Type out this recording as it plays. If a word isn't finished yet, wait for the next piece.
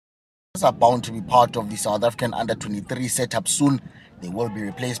Are bound to be part of the South African under-23 setup soon. They will be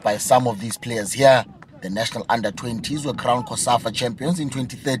replaced by some of these players here. The national under-20s were crowned COSAFA champions in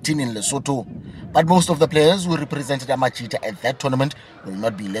 2013 in Lesotho. But most of the players who represented Amajita at that tournament will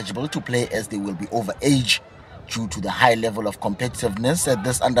not be eligible to play as they will be over age. Due to the high level of competitiveness at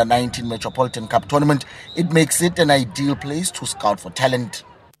this under-19 Metropolitan Cup tournament, it makes it an ideal place to scout for talent.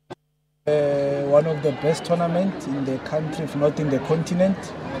 One of the best tournaments in the country, if not in the continent,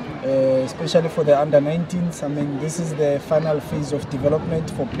 especially for the under-19s. I mean, this is the final phase of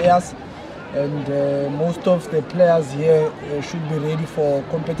development for players, and most of the players here should be ready for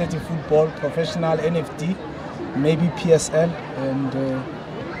competitive football, professional, NFT, maybe PSL, and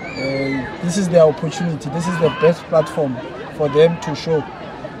this is their opportunity. This is the best platform for them to show,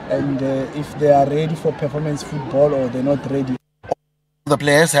 and if they are ready for performance football or they're not ready. The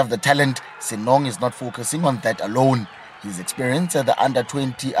players have the talent. Senong is not focusing on that alone. His experience at the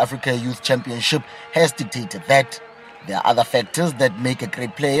Under-20 Africa Youth Championship has dictated that. There are other factors that make a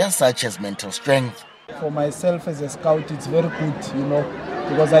great player, such as mental strength. For myself as a scout, it's very good,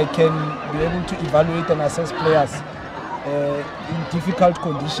 because I can be able to evaluate and assess players in difficult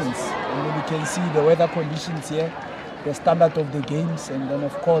conditions. And then you can see the weather conditions here, the standard of the games, and then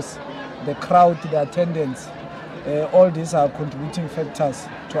of course the crowd, the attendance. All these are contributing factors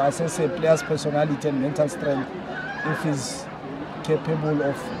to assess a player's personality and mental strength, if he's capable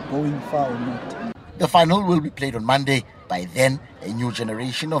of going far or not. The final will be played on Monday. By then, a new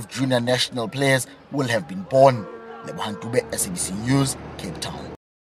generation of junior national players will have been born. SABC News, Cape Town.